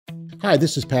Hi,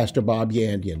 this is Pastor Bob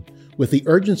Yandian. With the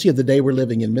urgency of the day we're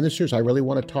living in, ministers, I really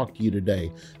want to talk to you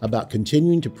today about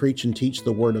continuing to preach and teach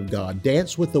the Word of God.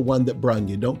 Dance with the one that brung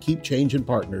you. Don't keep changing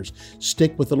partners.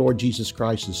 Stick with the Lord Jesus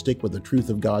Christ and stick with the truth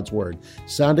of God's Word.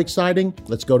 Sound exciting?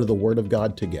 Let's go to the Word of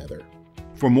God together.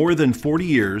 For more than 40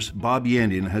 years, Bob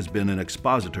Yandian has been an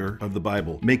expositor of the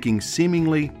Bible, making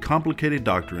seemingly complicated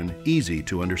doctrine easy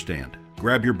to understand.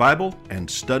 Grab your Bible and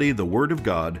study the Word of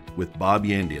God with Bob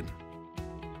Yandian.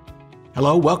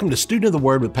 Hello, welcome to Student of the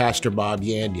Word with Pastor Bob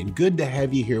Yandian. Good to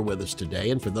have you here with us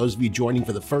today. And for those of you joining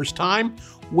for the first time,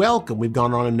 welcome. We've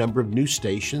gone on a number of new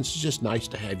stations. It's just nice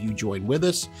to have you join with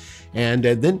us. And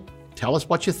then tell us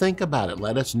what you think about it.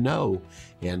 Let us know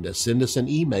and send us an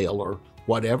email or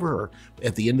whatever. Or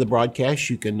at the end of the broadcast,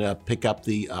 you can pick up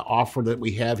the offer that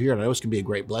we have here. And I know it's going to be a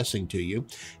great blessing to you.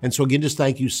 And so again, just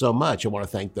thank you so much. I want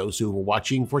to thank those who were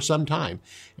watching for some time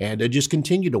and just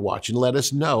continue to watch and let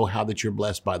us know how that you're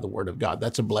blessed by the Word of God.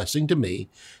 That's a blessing to me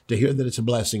to hear that it's a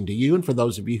blessing to you. And for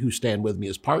those of you who stand with me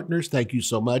as partners, thank you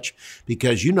so much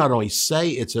because you not only say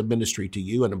it's a ministry to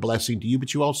you and a blessing to you,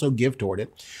 but you also give toward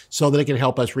it so that it can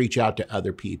help us reach out to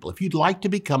other people. If you'd like to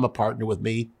become a partner with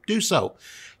me, do so.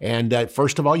 And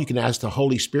first of all, you can ask the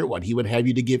Holy Spirit what He would have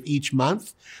you to give each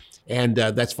month. And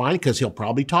that's fine because He'll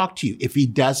probably talk to you. If He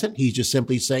doesn't, He's just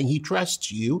simply saying He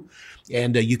trusts you.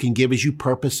 And you can give as you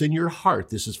purpose in your heart.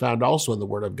 This is found also in the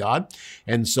Word of God.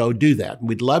 And so do that. And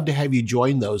we'd love to have you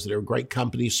join those that are great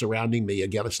companies surrounding me.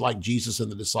 Again, it's like Jesus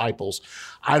and the disciples.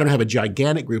 I don't have a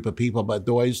gigantic group of people, but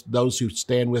those who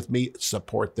stand with me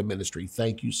support the ministry.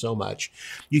 Thank you so much.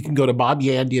 You can go to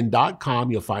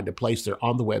bobyandian.com. You'll find a place there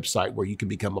on the website where you can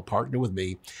become a partner with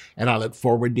me. And I look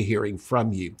forward to hearing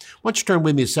from you. Why don't you turn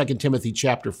with me to 2 Timothy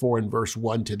chapter 4 and verse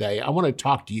 1 today. I want to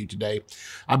talk to you today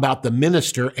about the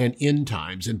minister and end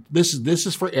times. And this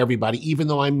is for everybody, even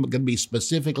though I'm going to be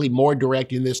specifically more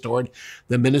directing this toward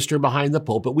the minister behind the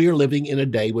pulpit. We are living in a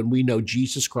day when we know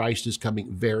Jesus Christ is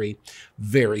coming very,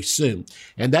 very soon.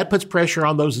 And that puts pressure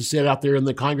on those that sit out there in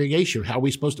the congregation. How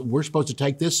we're supposed to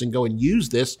take this and go and use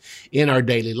this in our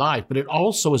daily life. But it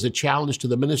also is a challenge to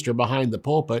the minister behind the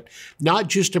pulpit, not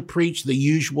just to preach the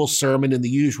usual sermon in the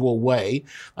usual way.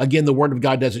 Again, the Word of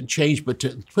God doesn't change, but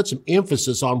to put some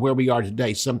emphasis on where we are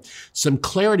today, some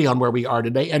clarity on where we are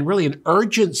today, and really an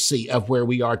urgency of where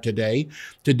we are today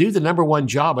to do the number one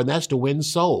job, and that's to win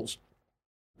souls.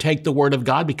 Take the Word of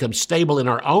God, become stable in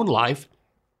our own life,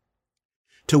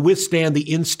 to withstand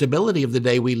the instability of the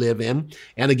day we live in.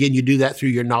 And again, you do that through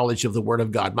your knowledge of the Word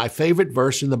of God. My favorite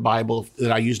verse in the Bible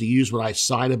that I usually use when I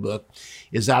sign a book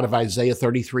is out of Isaiah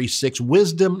 33:6.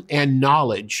 Wisdom and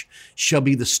knowledge shall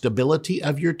be the stability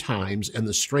of your times and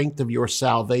the strength of your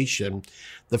salvation.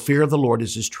 The fear of the Lord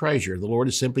is His treasure. The Lord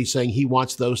is simply saying He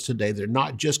wants those today that are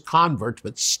not just converts,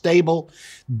 but stable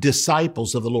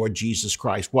disciples of the Lord Jesus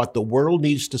Christ. What the world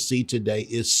needs to see today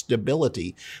is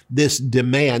stability. This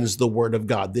demands the Word of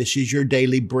God. This is your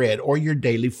daily bread or your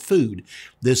daily food.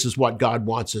 This is what God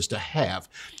wants us to have.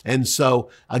 And so,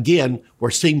 again,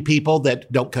 we're seeing people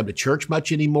that don't come to church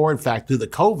much anymore. In fact, through the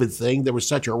COVID thing, there was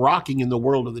such a rocking in the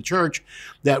world of the church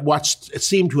that what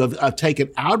seemed to have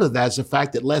taken out of that is the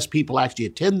fact that less people actually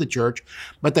attend the church,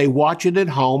 but they watch it at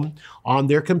home on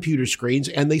their computer screens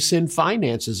and they send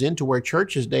finances into where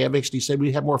churches today have actually said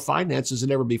we have more finances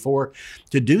than ever before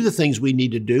to do the things we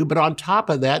need to do. But on top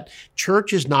of that,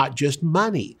 church is not just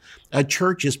money. A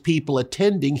church is people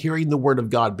attending, hearing the Word of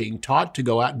God being taught to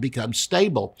go out and become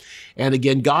stable. And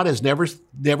again, God has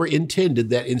never intended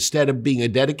that instead of being a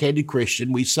dedicated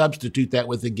Christian, we substitute that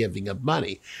with the giving of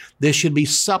money. This should be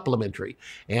supplementary.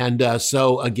 And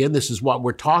so again, this is what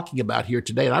we're talking about here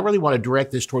today. And I really want to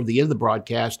direct this toward the end of the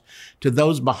broadcast to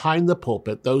those behind the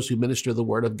pulpit, those who minister the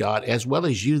Word of God, as well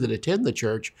as you that attend the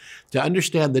church, to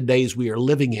understand the days we are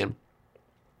living in.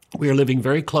 We are living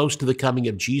very close to the coming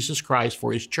of Jesus Christ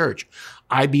for His church.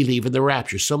 I believe in the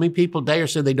rapture. So many people today are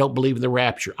saying they don't believe in the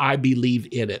rapture. I believe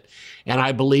in it. And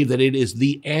I believe that it is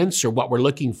the answer, what we're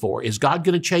looking for. Is God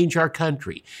going to change our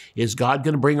country? Is God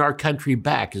going to bring our country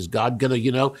back? Is God going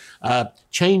to,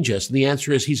 change us? And the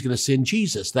answer is He's going to send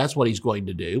Jesus. That's what He's going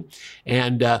to do.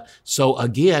 And so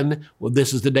again,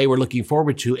 this is the day we're looking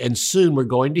forward to. And soon we're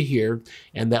going to hear,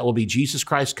 and that will be Jesus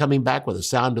Christ coming back with the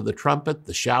sound of the trumpet,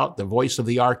 the shout, the voice of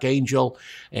the archangel,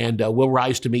 and we'll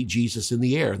rise to meet Jesus in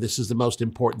the air. This is the most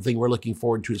important thing we're looking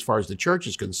forward to as far as the church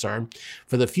is concerned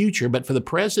for the future. But for the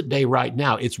present day right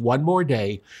now, it's one more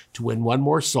day to win one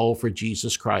more soul for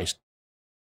Jesus Christ.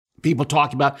 People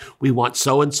talk about, we want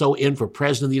so-and-so in for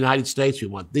president of the United States. We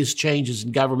want this changes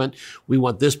in government. We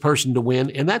want this person to win.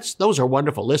 And those are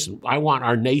wonderful. Listen, I want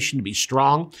our nation to be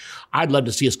strong. I'd love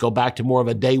to see us go back to more of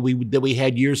a day that we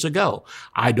had years ago.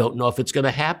 I don't know if it's going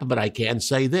to happen, but I can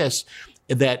say this,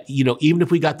 that, even if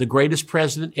we got the greatest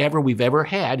president we've ever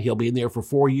had, he'll be in there for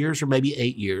 4 years or maybe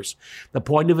 8 years. The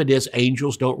point of it is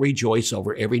angels don't rejoice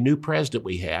over every new president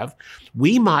we have.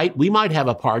 We might have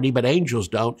a party, but angels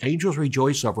don't. Angels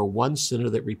rejoice over one sinner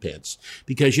that repents.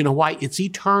 Because you know why? It's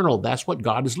eternal. That's what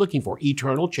God is looking for.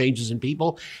 Eternal changes in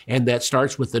people. And that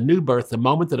starts with the new birth. The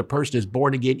moment that a person is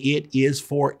born again, it is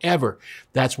forever.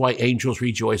 That's why angels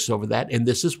rejoice over that. And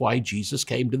this is why Jesus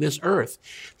came to this earth.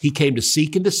 He came to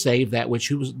seek and to save that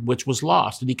which was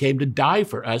lost. And he came to die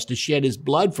for us, to shed his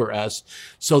blood for us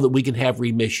so that we can have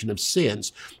remission of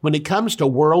sins. When it comes to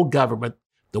world government,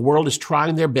 the world is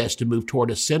trying their best to move toward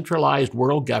a centralized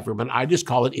world government. I just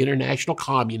call it international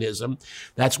communism.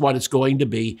 That's what it's going to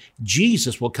be.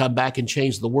 Jesus will come back and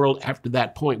change the world after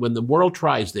that point. When the world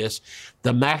tries this,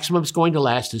 the maximum it's going to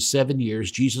last is 7 years.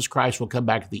 Jesus Christ will come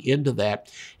back at the end of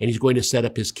that, and he's going to set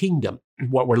up his kingdom.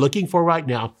 What we're looking for right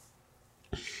now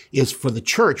is for the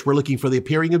church. We're looking for the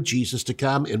appearing of Jesus to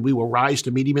come, and we will rise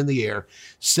to meet him in the air.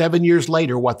 7 years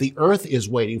later, what the earth is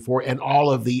waiting for, and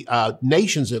all of the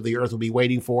nations of the earth will be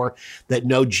waiting for, that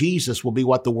know Jesus will be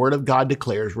what the Word of God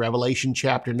declares. Revelation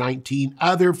chapter 19,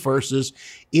 other verses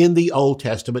in the Old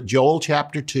Testament, Joel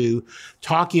chapter 2,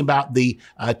 talking about the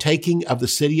taking of the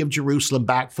city of Jerusalem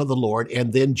back for the Lord,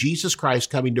 and then Jesus Christ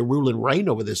coming to rule and reign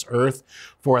over this earth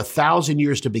for 1,000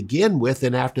 years to begin with,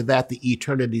 and after that, the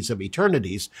eternities of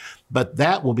eternities. But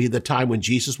that will be the time when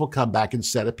Jesus will come back and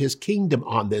set up his kingdom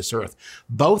on this earth.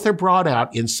 Both are brought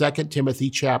out in 2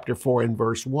 Timothy chapter 4 and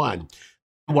verse 1.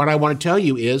 What I want to tell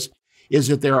you is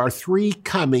that there are 3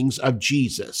 comings of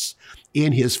Jesus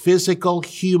in his physical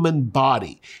human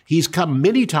body. He's come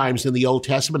many times in the Old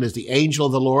Testament as the angel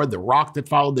of the Lord, the rock that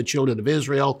followed the children of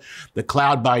Israel, the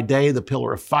cloud by day, the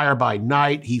pillar of fire by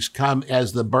night. He's come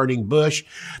as the burning bush.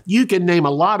 You can name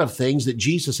a lot of things that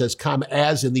Jesus has come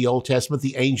as in the Old Testament,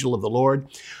 the angel of the Lord.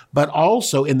 But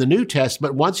also in the New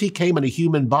Testament, once he came in a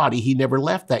human body, he never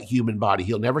left that human body.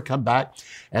 He'll never come back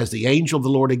as the angel of the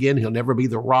Lord again. He'll never be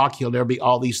the rock. He'll never be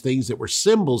all these things that were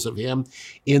symbols of him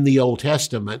in the Old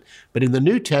Testament. But in the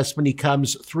New Testament, he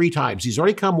comes 3 times. He's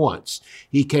already come once.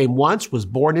 He came once, was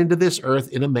born into this earth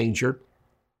in a manger,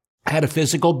 had a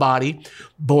physical body,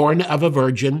 born of a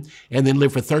virgin, and then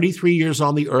lived for 33 years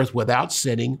on the earth without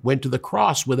sinning, went to the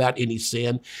cross without any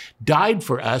sin, died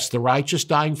for us, the righteous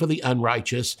dying for the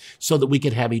unrighteous, so that we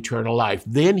could have eternal life.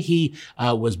 Then he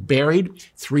was buried.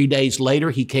 3 days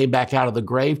later, he came back out of the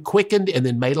grave, quickened and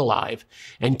then made alive,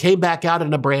 and came back out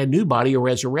in a brand new body, a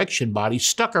resurrection body,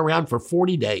 stuck around for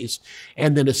 40 days,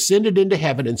 and then ascended into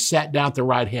heaven and sat down at the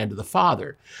right hand of the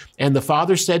Father. And the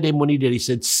Father said to him when he did, he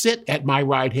said, "Sit at my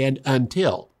right hand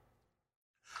until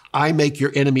I make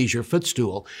your enemies your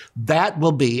footstool." That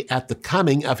will be at the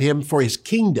coming of him for his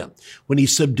kingdom, when he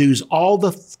subdues all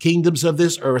the kingdoms of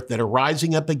this earth that are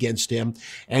rising up against him,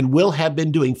 and will have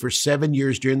been doing for 7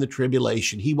 years during the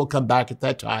tribulation. He will come back at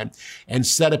that time and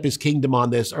set up his kingdom on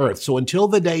this earth. So until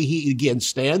the day he again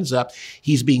stands up,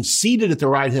 he's being seated at the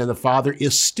right hand of the Father,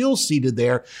 is still seated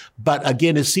there, but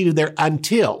again is seated there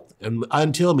until. And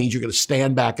until means you're going to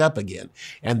stand back up again.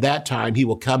 And that time he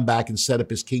will come back and set up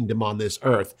his kingdom on this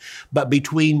earth. But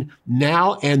between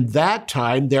now and that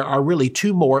time, there are really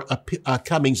 2 more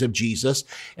comings of Jesus.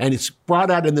 And it's brought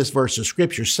out in this verse of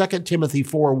scripture, 2 Timothy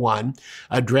 4:1,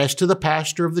 addressed to the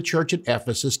pastor of the church at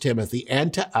Ephesus, Timothy,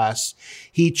 and to us.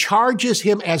 He charges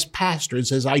him as pastor and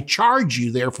says, "I charge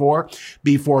you, therefore,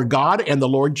 before God and the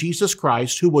Lord Jesus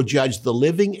Christ, who will judge the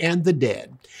living and the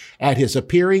dead at his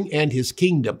appearing and his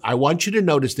kingdom." I want you to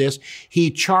notice this.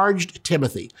 He charged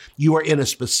Timothy. You are in a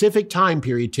specific time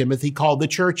period, Timothy, called the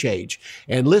church age.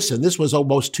 And listen, this was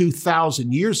almost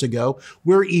 2,000 years ago.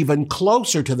 We're even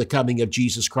closer to the coming of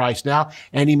Jesus Christ now.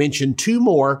 And he mentioned 2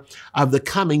 more of the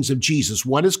comings of Jesus.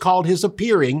 One is called his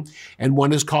appearing, and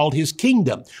one is called his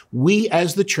kingdom. We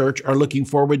as the church are looking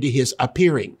forward to his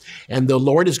appearing. And the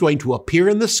Lord is going to appear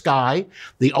in the sky.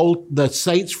 The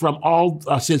saints from all,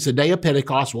 since the day of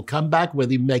Pentecost, will come back with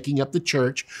him, making up the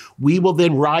church. We will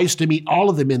then rise to meet all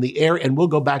of them in the air, and we'll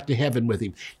go back to heaven with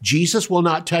him. Jesus will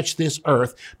not touch this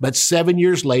earth, but 7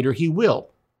 years later he will,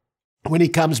 when he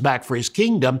comes back for his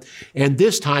kingdom. And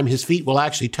this time his feet will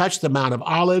actually touch the Mount of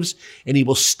Olives, and he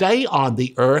will stay on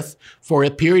the earth for a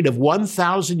period of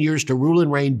 1,000 years to rule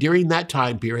and reign during that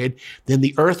time period. Then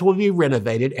the earth will be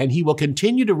renovated, and he will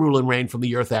continue to rule and reign from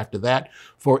the earth after that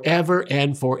forever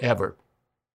and forever.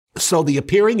 So the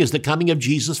appearing is the coming of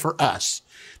Jesus for us.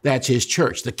 That's his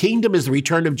church. The kingdom is the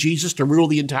return of Jesus to rule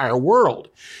the entire world.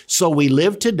 So we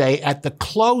live today at the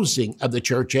closing of the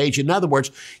church age. In other words,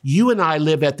 you and I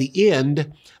live at the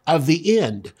end of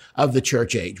the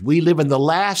church age. We live in the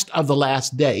last of the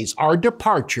last days. Our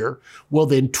departure will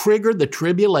then trigger the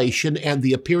tribulation and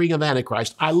the appearing of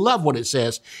Antichrist. I love what it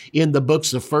says in the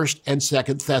books of 1st and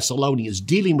 2nd Thessalonians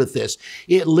dealing with this.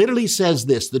 It literally says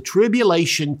this: the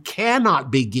tribulation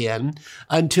cannot begin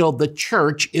until the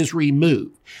church is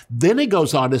removed. Then it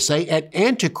goes on to say, and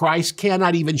Antichrist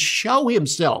cannot even show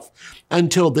himself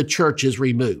until the church is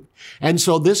removed. And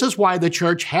so this is why the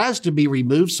church has to be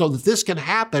removed, so that this can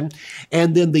happen.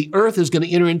 And then the earth is going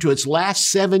to enter into its last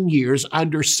 7 years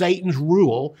under Satan's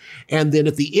rule. And then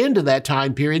at the end of that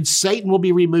time period, Satan will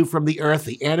be removed from the earth.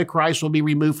 The Antichrist will be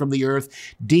removed from the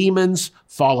earth. Demons,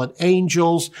 fallen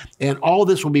angels, and all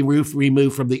this will be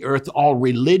removed from the earth. All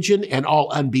religion and all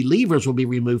unbelievers will be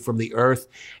removed from the earth.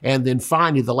 And then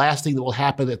finally, the last thing that will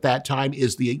happen at that time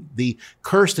is the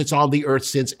curse that's on the earth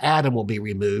since Adam will be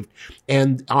removed.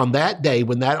 And on that day,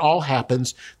 when that all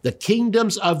happens, the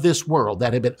kingdoms of this world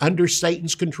that have been under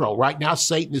Satan's control. Right now,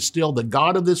 Satan is still the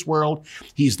god of this world.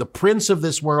 He's the prince of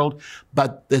this world.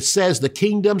 But it says the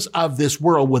kingdoms of this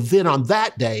world will then on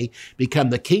that day become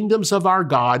the kingdoms of our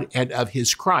God and of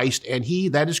his Christ. And he,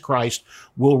 that is Christ,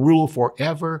 will rule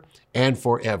forever and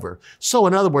forever. So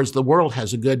in other words, the world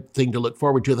has a good thing to look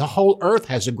forward to. The whole earth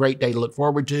has a great day to look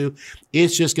forward to.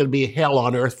 It's just going to be hell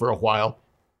on earth for a while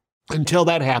until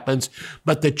that happens,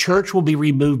 but the church will be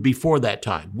removed before that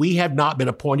time. We have not been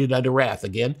appointed unto wrath.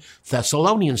 Again,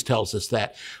 Thessalonians tells us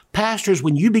that. Pastors,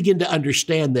 when you begin to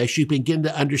understand this, you begin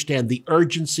to understand the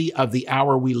urgency of the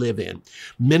hour we live in.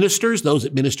 Ministers, those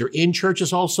that minister in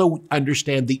churches, also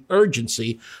understand the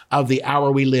urgency of the hour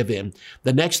we live in.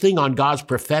 The next thing on God's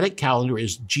prophetic calendar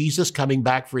is Jesus coming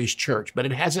back for his church, but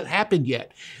it hasn't happened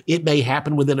yet. It may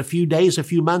happen within a few days, a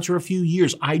few months, or a few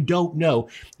years. I don't know.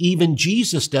 Even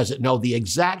Jesus doesn't know the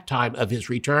exact time of his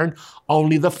return.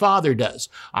 Only the Father does.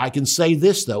 I can say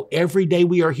this, though. Every day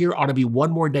we are here ought to be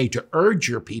one more day to urge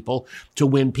your people to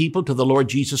win people to the Lord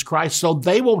Jesus Christ, so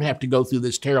they won't have to go through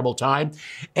this terrible time,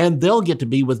 and they'll get to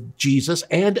be with Jesus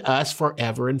and us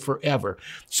forever and forever.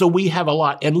 So we have a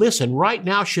lot. And listen, right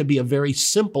now should be a very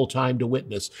simple time to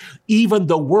witness. Even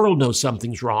the world knows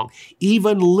something's wrong.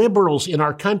 Even liberals in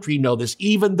our country know this.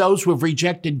 Even those who have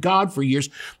rejected God for years,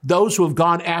 those who have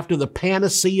gone after the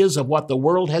panaceas of what the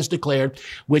world has declared,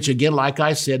 which again, like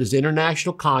I said, is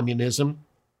international communism.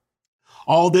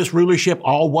 All this rulership,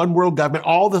 all one world government,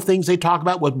 all the things they talk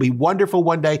about would be wonderful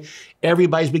one day.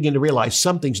 Everybody's beginning to realize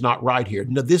something's not right here.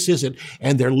 No, this isn't.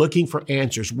 And they're looking for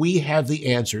answers. We have the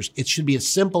answers. It should be a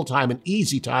simple time, an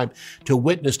easy time to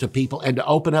witness to people and to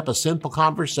open up a simple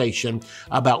conversation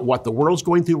about what the world's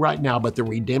going through right now, but the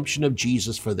redemption of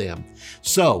Jesus for them.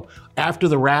 So after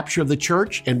the rapture of the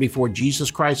church and before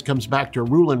Jesus Christ comes back to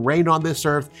rule and reign on this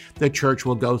earth, the church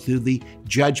will go through the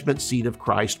judgment seat of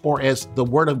Christ, or as the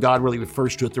Word of God really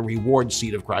refers to it, the reward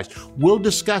seat of Christ. We'll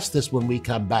discuss this when we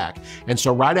come back. And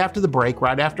so right after the break,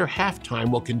 right after halftime,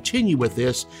 we'll continue with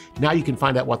this. Now you can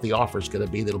find out what the offer is going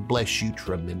to be that'll bless you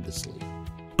tremendously.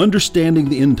 Understanding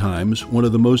the end times, one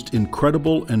of the most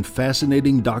incredible and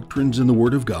fascinating doctrines in the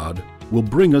Word of God, will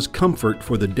bring us comfort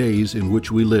for the days in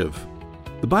which we live.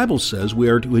 The Bible says we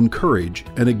are to encourage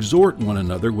and exhort one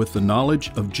another with the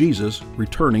knowledge of Jesus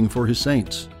returning for his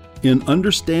saints. In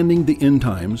Understanding the End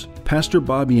Times, Pastor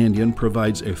Bob Yandian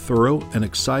provides a thorough and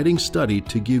exciting study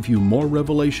to give you more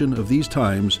revelation of these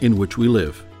times in which we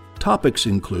live. Topics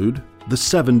include the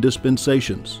 7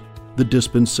 dispensations, the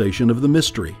dispensation of the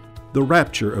mystery, the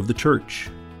rapture of the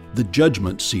church, the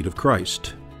judgment seat of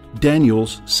Christ,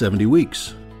 Daniel's 70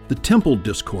 weeks, the temple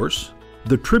discourse,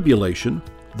 the tribulation,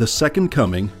 the second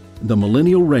coming, the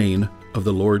millennial reign of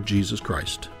the Lord Jesus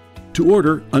Christ. To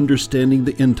order Understanding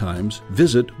the End Times,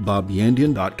 visit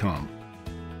bobyandian.com.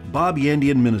 Bob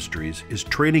Yandian Ministries is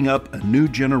training up a new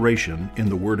generation in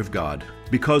the Word of God.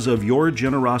 Because of your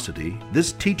generosity,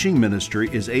 this teaching ministry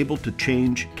is able to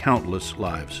change countless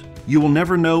lives. You will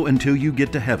never know until you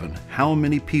get to heaven how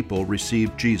many people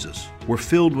received Jesus, were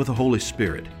filled with the Holy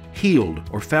Spirit, healed,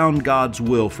 or found God's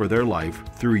will for their life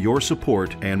through your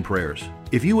support and prayers.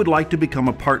 If you would like to become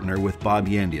a partner with Bob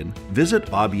Yandian, visit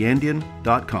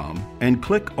bobyandian.com and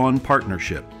click on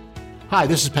Partnership. Hi,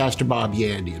 this is Pastor Bob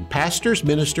Yandian. Pastors,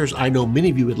 ministers, I know many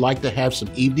of you would like to have some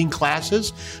evening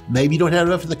classes. Maybe you don't have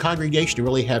enough in the congregation to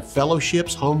really have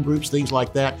fellowships, home groups, things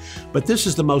like that. But this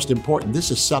is the most important.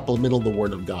 This is supplemental to the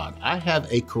Word of God. I have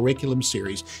a curriculum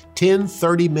series, 10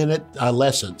 30-minute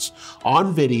lessons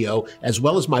on video, as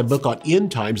well as my book on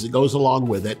end times that goes along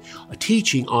with it,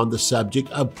 teaching on the subject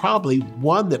of probably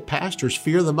one that pastors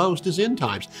fear the most is end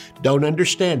times. Don't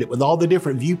understand it. With all the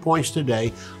different viewpoints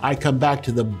today, I come back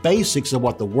to the basics of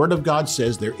what the Word of God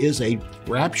says. There is a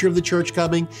rapture of the church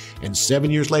coming, and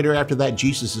 7 years later after that,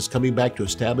 Jesus is coming back to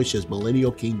establish his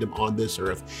millennial kingdom on this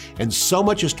earth. And so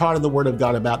much is taught in the Word of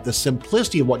God about the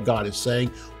simplicity of what God is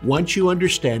saying. Once you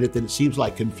understand it, then it seems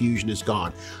like confusion is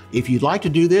gone. If you'd like to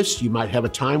do this, you might have a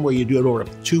time where you do it over a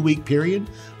 2-week period,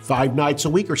 5 nights a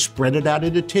week, or spread it out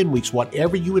into 10 weeks,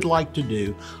 whatever you would like to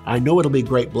do. I know it'll be a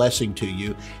great blessing to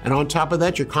you. And on top of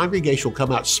that, your congregation will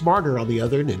come out smarter on the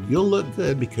other end, and you'll look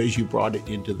good because you brought it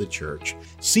into the church.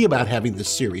 See about having this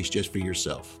series just for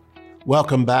yourself.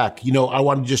 Welcome back. I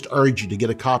want to just urge you to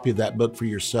get a copy of that book for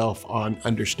yourself on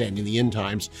understanding the end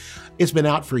times. It's been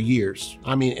out for years.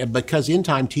 Because end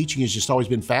time teaching has just always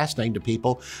been fascinating to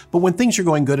people. But when things are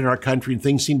going good in our country and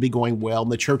things seem to be going well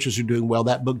and the churches are doing well,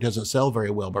 that book doesn't sell very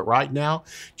well. But right now,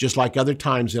 just like other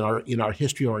times in our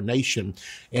history of our nation,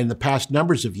 in the past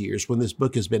numbers of years when this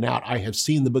book has been out, I have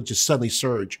seen the book just suddenly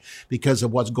surge because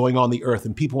of what's going on the earth,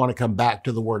 and people want to come back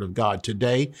to the Word of God.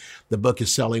 Today, the book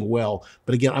is selling well.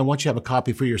 But again, I want you to have a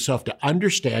copy for yourself to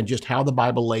understand just how the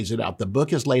Bible lays it out. The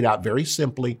book is laid out very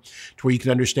simply to where you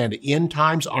can understand it. End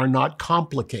times are not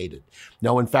complicated.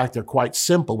 No, in fact, they're quite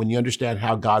simple when you understand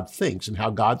how God thinks, and how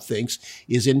God thinks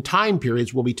is in time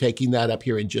periods. We'll be taking that up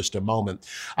here in just a moment.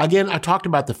 Again, I talked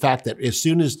about the fact that as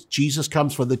soon as Jesus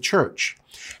comes for the church,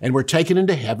 and we're taken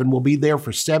into heaven, we'll be there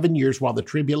for 7 years while the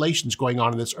tribulation's going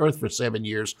on this earth for 7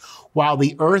 years, while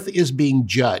the earth is being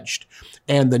judged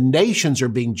and the nations are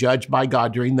being judged by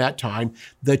God during that time.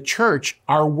 The church,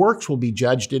 our works will be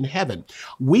judged in heaven.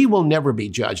 We will never be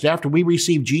judged. After we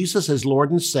receive Jesus as Lord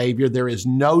and Savior, there is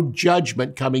no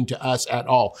judgment coming to us at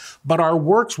all, but our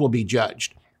works will be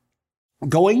judged.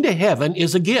 Going to heaven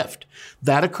is a gift.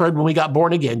 That occurred when we got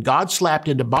born again. God slapped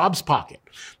into Bob's pocket,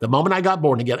 the moment I got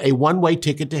born again, a one-way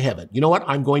ticket to heaven. You know what?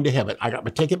 I'm going to heaven. I got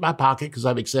my ticket in my pocket because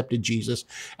I've accepted Jesus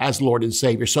as Lord and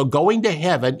Savior. So going to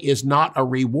heaven is not a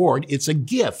reward. It's a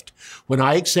gift. When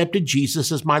I accepted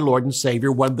Jesus as my Lord and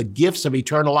Savior, one of the gifts of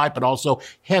eternal life, but also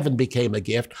heaven became a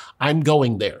gift. I'm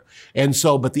going there. And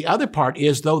so, but the other part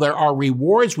is, though there are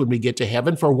rewards when we get to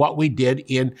heaven for what we did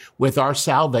with our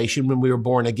salvation when we were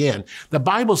born again. The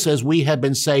Bible says we have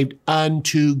been saved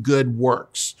unto good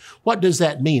works. What does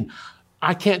that mean?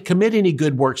 I can't commit any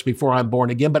good works before I'm born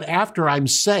again, but after I'm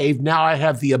saved, now I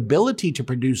have the ability to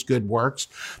produce good works.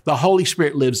 The Holy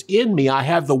Spirit lives in me. I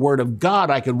have the Word of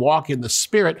God. I can walk in the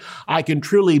Spirit. I can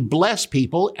truly bless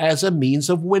people as a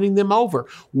means of winning them over.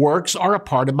 Works are a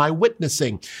part of my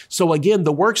witnessing. So again,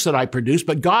 the works that I produce,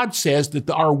 but God says that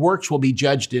our works will be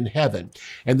judged in heaven.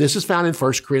 And this is found in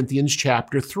 1 Corinthians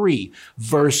chapter 3,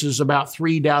 verses about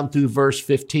 3 down through verse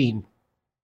 15.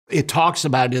 It talks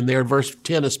about it in there, verse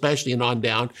 10 especially and on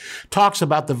down, talks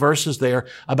about the verses there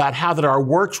about how that our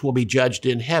works will be judged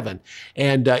in heaven.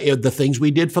 And the things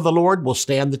we did for the Lord will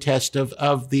stand the test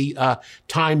of the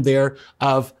time there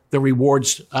of the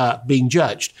rewards being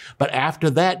judged. But after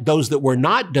that, those that were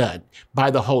not done by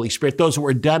the Holy Spirit, those that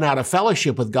were done out of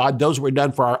fellowship with God, those that were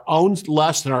done for our own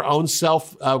lust and our own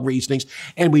self reasonings,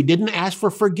 and we didn't ask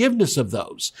for forgiveness of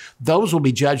those will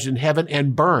be judged in heaven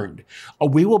and burned.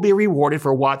 We will be rewarded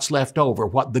for what's left over,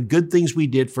 what the good things we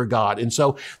did for God. And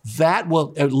so that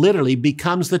will literally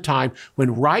becomes the time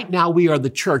when right now we are the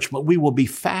church, but we will be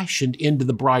fashioned into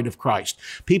the bride of Christ.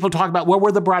 People talk about, well,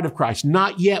 we're the bride of Christ.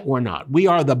 Not yet, we're not. We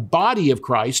are the body of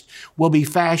Christ, will be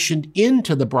fashioned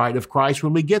into the bride of Christ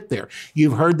when we get there.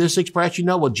 You've heard this expression,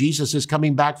 well, Jesus is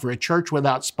coming back for a church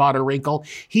without spot or wrinkle.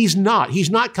 He's not. He's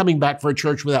not coming back for a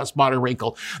church without spot or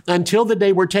wrinkle. Until the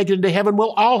day we're taken into heaven,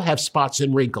 we'll all have spots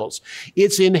and wrinkles.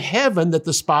 It's in heaven that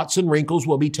the spots and wrinkles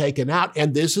will be taken out,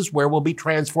 and this is where we'll be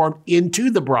transformed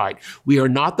into the bride. We are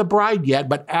not the bride yet,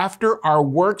 but after our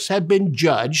works have been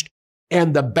judged,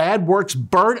 and the bad works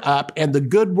burnt up and the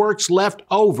good works left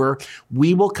over,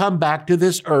 we will come back to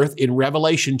this earth in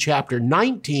Revelation chapter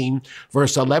 19,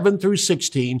 verse 11 through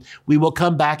 16. We will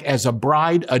come back as a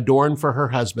bride adorned for her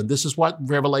husband. This is what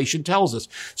Revelation tells us.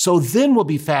 So then we'll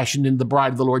be fashioned into the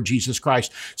bride of the Lord Jesus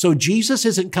Christ. So Jesus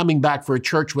isn't coming back for a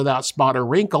church without spot or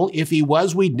wrinkle. If he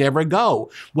was, we'd never go.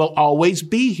 We'll always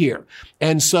be here.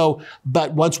 And so,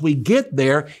 but once we get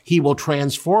there, he will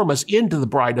transform us into the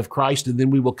bride of Christ, and then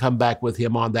we will come back back with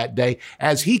him on that day.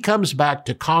 As he comes back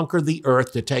to conquer the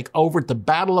earth, to take over at the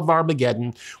Battle of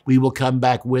Armageddon, we will come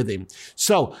back with him.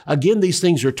 So again, these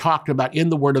things are talked about in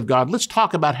the Word of God. Let's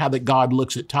talk about how that God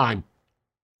looks at time.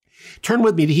 Turn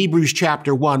with me to Hebrews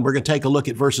chapter 1. We're going to take a look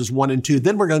at verses 1 and 2.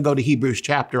 Then we're going to go to Hebrews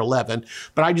chapter 11.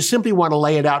 But I just simply want to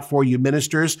lay it out for you,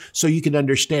 ministers, so you can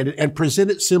understand it and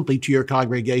present it simply to your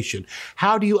congregation.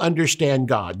 How do you understand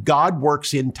God? God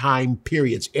works in time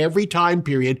periods. Every time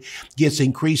period gets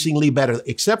increasingly better,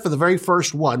 except for the very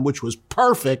first one, which was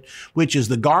perfect, which is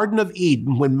the Garden of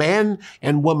Eden. When man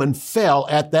and woman fell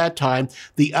at that time,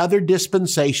 the other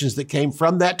dispensations that came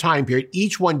from that time period,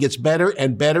 each one gets better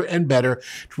and better and better,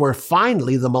 to where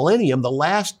finally the millennium, the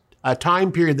last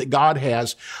time period that God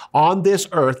has on this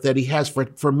earth that he has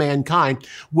for mankind,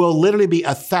 will literally be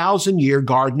 1,000-year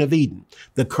Garden of Eden.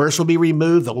 The curse will be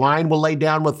removed. The lion will lay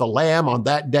down with the lamb on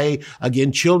that day.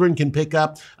 Again, children can pick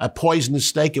up a poisonous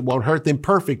snake. It won't hurt them.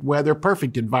 Perfect weather,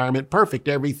 perfect environment, perfect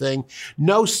everything.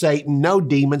 No Satan, no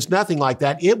demons, nothing like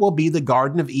that. It will be the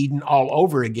Garden of Eden all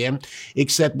over again,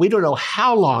 except we don't know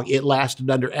how long it lasted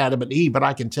under Adam and Eve, but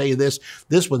I can tell you this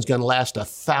one's going to last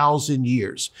 1,000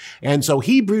 years. And so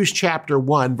Hebrews chapter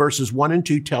 1, verses 1 and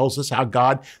 2 tells us how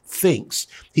God thinks.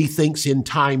 He thinks in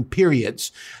time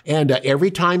periods. And every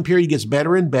time period gets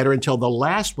better and better until the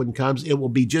last one comes. It will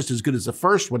be just as good as the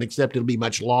first one, except it'll be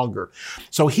much longer.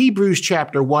 So Hebrews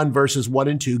chapter 1, verses 1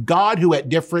 and 2, God who at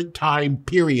different time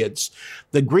periods,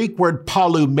 the Greek word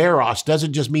polymeros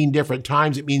doesn't just mean different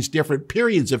times, it means different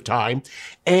periods of time,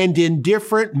 and in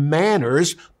different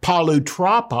manners,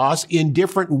 polytropos, in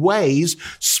different ways,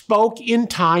 spoke in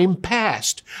time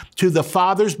past to the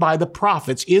fathers by the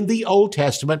prophets. In the Old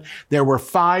Testament, there were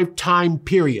 5 time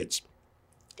periods.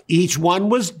 Each one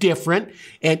was different,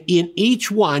 and in each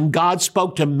one, God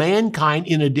spoke to mankind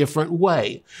in a different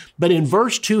way. But in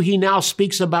verse 2, he now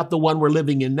speaks about the one we're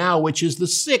living in now, which is the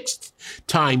 6th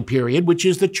time period, which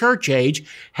is the church age,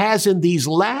 has in these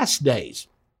last days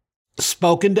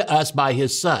spoken to us by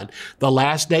his Son. The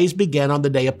last days began on the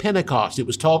day of Pentecost. It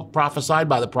was prophesied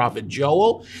by the prophet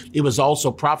Joel. It was also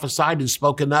prophesied and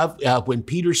spoken of when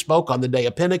Peter spoke on the day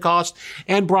of Pentecost,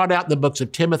 and brought out in the books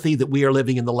of Timothy that we are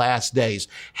living in the last days.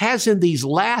 Has in these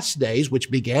last days,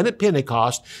 which began at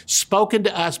Pentecost, spoken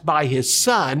to us by his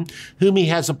Son, whom he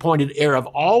has appointed heir of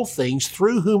all things,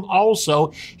 through whom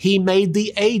also he made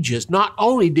the ages. Not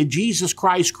only did Jesus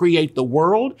Christ create the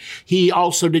world, he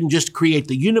also didn't just create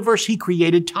the universe, he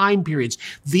created time periods.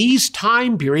 These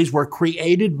time periods were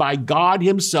created by God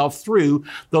himself through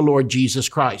the Lord Jesus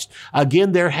Christ.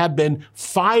 Again, there have been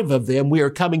 5 of them. We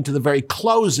are coming to the very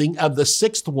closing of the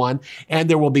 6th one, and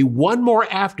there will be one more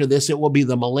after this. It will be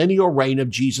the millennial reign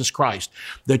of Jesus Christ.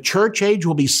 The church age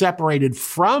will be separated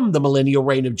from the millennial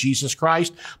reign of Jesus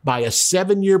Christ by a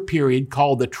 7-year period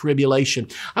called the tribulation.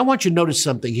 I want you to notice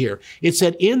something here. It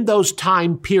said in those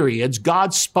time periods,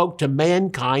 God spoke to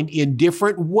mankind in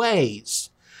different ways.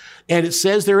 And it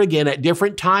says there again, at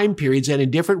different time periods and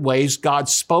in different ways, God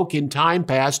spoke in time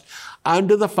past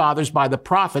unto the fathers by the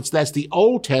prophets. That's the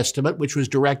Old Testament, which was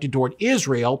directed toward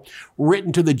Israel,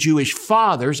 written to the Jewish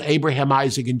fathers, Abraham,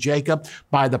 Isaac, and Jacob,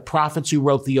 by the prophets who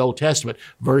wrote the Old Testament.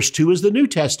 Verse 2 is the New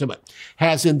Testament.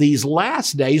 Has in these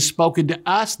last days spoken to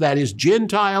us, that is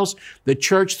Gentiles, the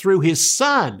church, through his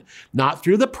Son, not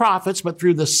through the prophets, but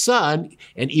through the Son.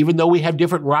 And even though we have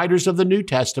different writers of the New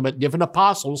Testament, different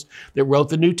apostles that wrote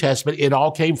the New Testament, it all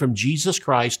came from Jesus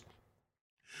Christ,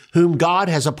 whom God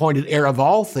has appointed heir of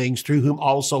all things, through whom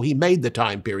also he made the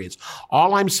time periods.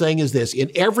 All I'm saying is this: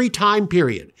 in every time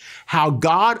period, how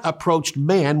God approached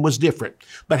man was different,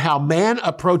 but how man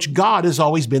approached God has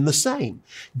always been the same.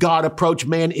 God approached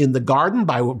man in the garden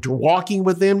by walking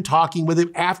with them, talking with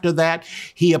him. After that,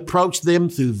 he approached them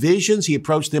through visions. He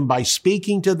approached them by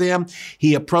speaking to them.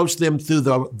 He approached them through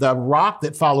the rock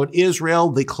that followed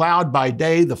Israel, the cloud by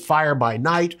day, the fire by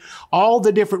night, all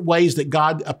the different ways that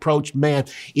God approached man.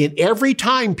 In every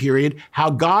time period, how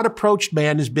God approached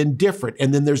man has been different.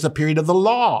 And then there's the period of the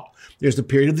law. There's the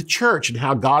period of the church, and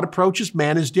how God approaches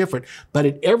man is different. But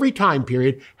in every time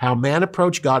period, how man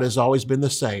approached God has always been the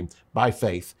same: by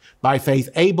faith. By faith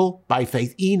Abel, by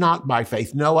faith Enoch, by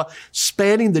faith Noah.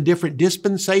 Spanning the different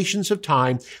dispensations of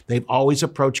time, they've always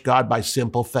approached God by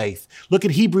simple faith. Look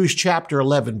at Hebrews chapter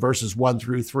 11, verses 1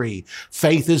 through 3.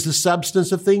 Faith is the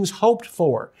substance of things hoped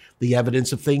for, the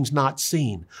evidence of things not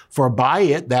seen. For by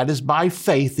it, that is by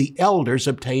faith, the elders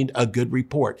obtained a good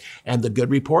report. And the good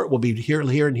report will be here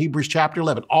in Hebrews chapter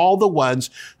 11. All the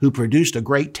ones who produced a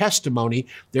great testimony,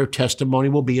 their testimony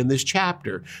will be in this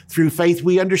chapter. Through faith,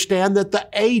 we understand understand that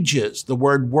the ages, the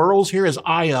word worlds here is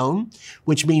aion,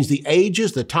 which means the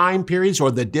ages, the time periods,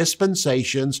 or the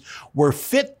dispensations were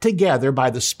fit together by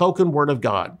the spoken word of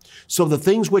God. So the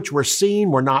things which were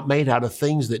seen were not made out of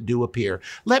things that do appear.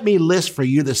 Let me list for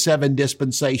you the 7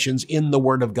 dispensations in the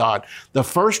word of God. The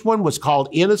first one was called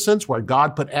innocence, where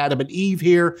God put Adam and Eve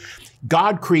here.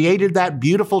 God created that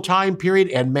beautiful time period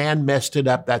and man messed it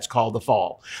up. That's called the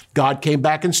fall. God came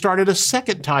back and started a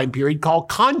second time period called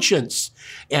conscience.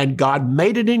 And God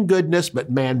made it in goodness,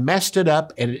 but man messed it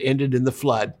up and it ended in the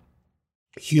flood.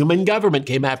 Human government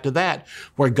came after that,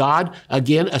 where God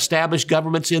again established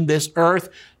governments in this earth.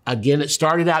 Again, it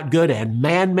started out good and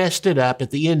man messed it up at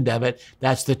the end of it.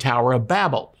 That's the Tower of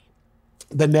Babel.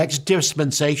 The next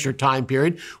dispensation or time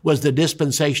period was the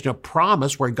dispensation of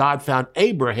promise, where God found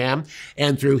Abraham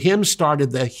and through him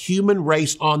started the human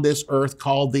race on this earth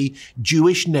called the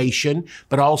Jewish nation,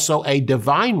 but also a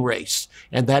divine race.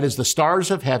 And that is the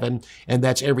stars of heaven. And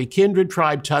that's every kindred,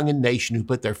 tribe, tongue, and nation who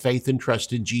put their faith and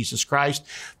trust in Jesus Christ.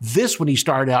 This one, he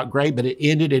started out great, but it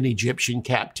ended in Egyptian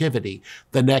captivity.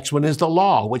 The next one is the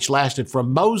law, which lasted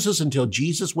from Moses until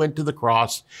Jesus went to the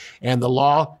cross. And the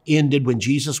law ended when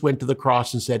Jesus went to the cross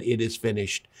and said, "It is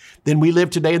finished." Then we live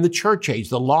today in the church age,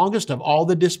 the longest of all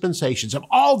the dispensations. Of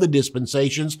all the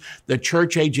dispensations, the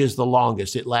church age is the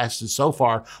longest. It lasted so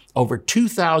far over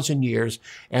 2,000 years,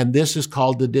 and this is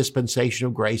called the dispensation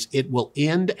of grace. It will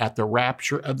end at the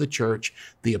rapture of the church,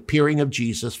 the appearing of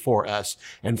Jesus for us.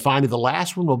 And finally, the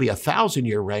last one will be a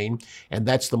 1,000-year reign, and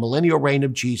that's the millennial reign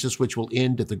of Jesus, which will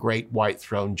end at the great white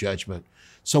throne judgment.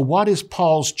 So what is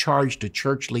Paul's charge to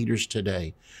church leaders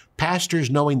today? Pastors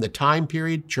knowing the time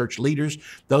period, church leaders,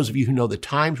 those of you who know the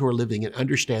times we're living in,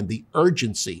 understand the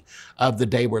urgency of the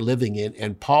day we're living in.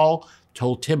 And Paul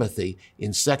told Timothy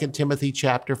in 2 Timothy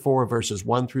chapter 4, verses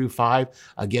 1 through 5.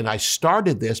 Again, I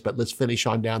started this, but let's finish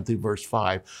on down through verse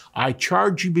 5. I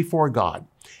charge you before God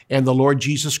and the Lord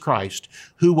Jesus Christ,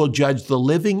 who will judge the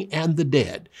living and the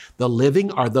dead. The living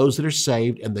are those that are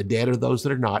saved, and the dead are those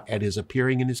that are not, at his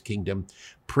appearing in his kingdom.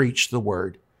 Preach the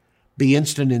word. Be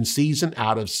instant in season,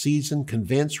 out of season,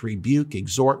 convince, rebuke,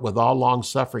 exhort with all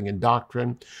long-suffering and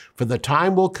doctrine. For the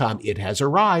time will come, it has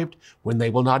arrived, when they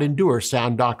will not endure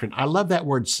sound doctrine. I love that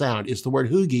word sound. It's the word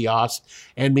hugios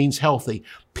and means healthy.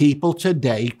 People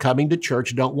today coming to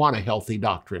church don't want a healthy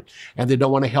doctrine, and they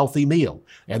don't want a healthy meal.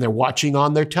 And they're watching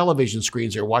on their television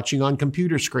screens, they're watching on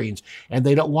computer screens, and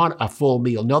they don't want a full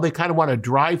meal. No, they kind of want a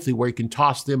drive-through where you can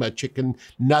toss them a chicken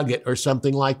nugget or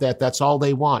something like that. That's all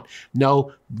they want.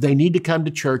 No, they need to come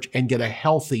to church and get a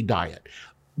healthy diet.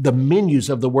 The menus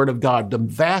of the Word of God, the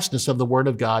vastness of the Word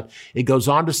of God, it goes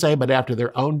on to say, but after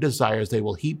their own desires, they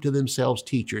will heap to themselves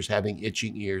teachers having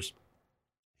itching ears.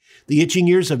 The itching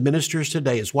ears of ministers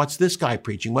today is, what's this guy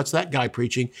preaching? What's that guy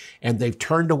preaching? And they've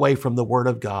turned away from the word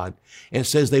of God. And it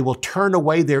says they will turn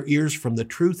away their ears from the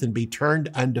truth and be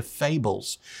turned unto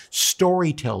fables,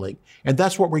 storytelling. And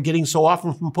that's what we're getting so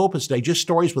often from pulpits today, just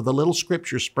stories with a little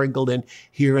scripture sprinkled in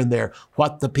here and there.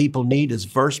 What the people need is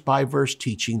verse by verse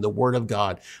teaching the word of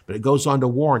God. But it goes on to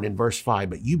warn in verse 5,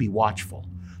 but you be watchful.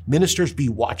 Ministers, be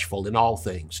watchful in all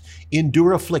things.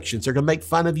 Endure afflictions. They're going to make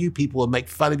fun of you. People will make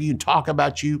fun of you and talk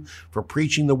about you for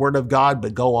preaching the word of God,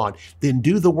 but go on. Then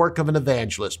do the work of an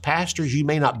evangelist. Pastors, you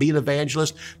may not be an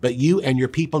evangelist, but you and your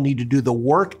people need to do the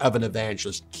work of an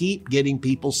evangelist. Keep getting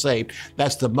people saved.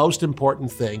 That's the most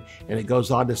important thing. And it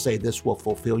goes on to say this will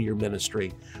fulfill your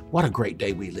ministry. What a great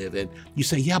day we live in. You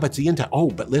say, yeah, but it's the end time. Oh,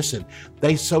 but listen,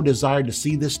 they so desire to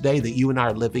see this day that you and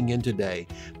I are living in today.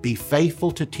 Be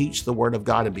faithful to teach the word of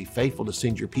God and be faithful to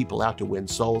send your people out to win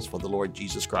souls for the Lord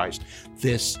Jesus Christ.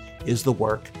 This is the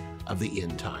work of the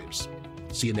end times.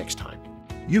 See you next time.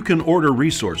 You can order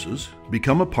resources,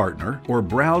 become a partner, or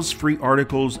browse free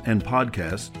articles and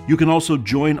podcasts. You can also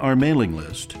join our mailing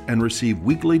list and receive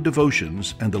weekly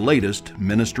devotions and the latest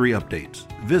ministry updates.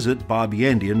 Visit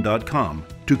bobyandian.com.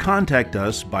 To contact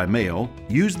us by mail,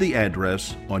 use the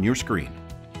address on your screen.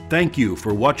 Thank you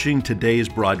for watching today's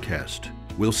broadcast.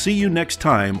 We'll see you next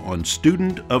time on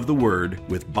Student of the Word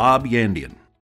with Bob Yandian.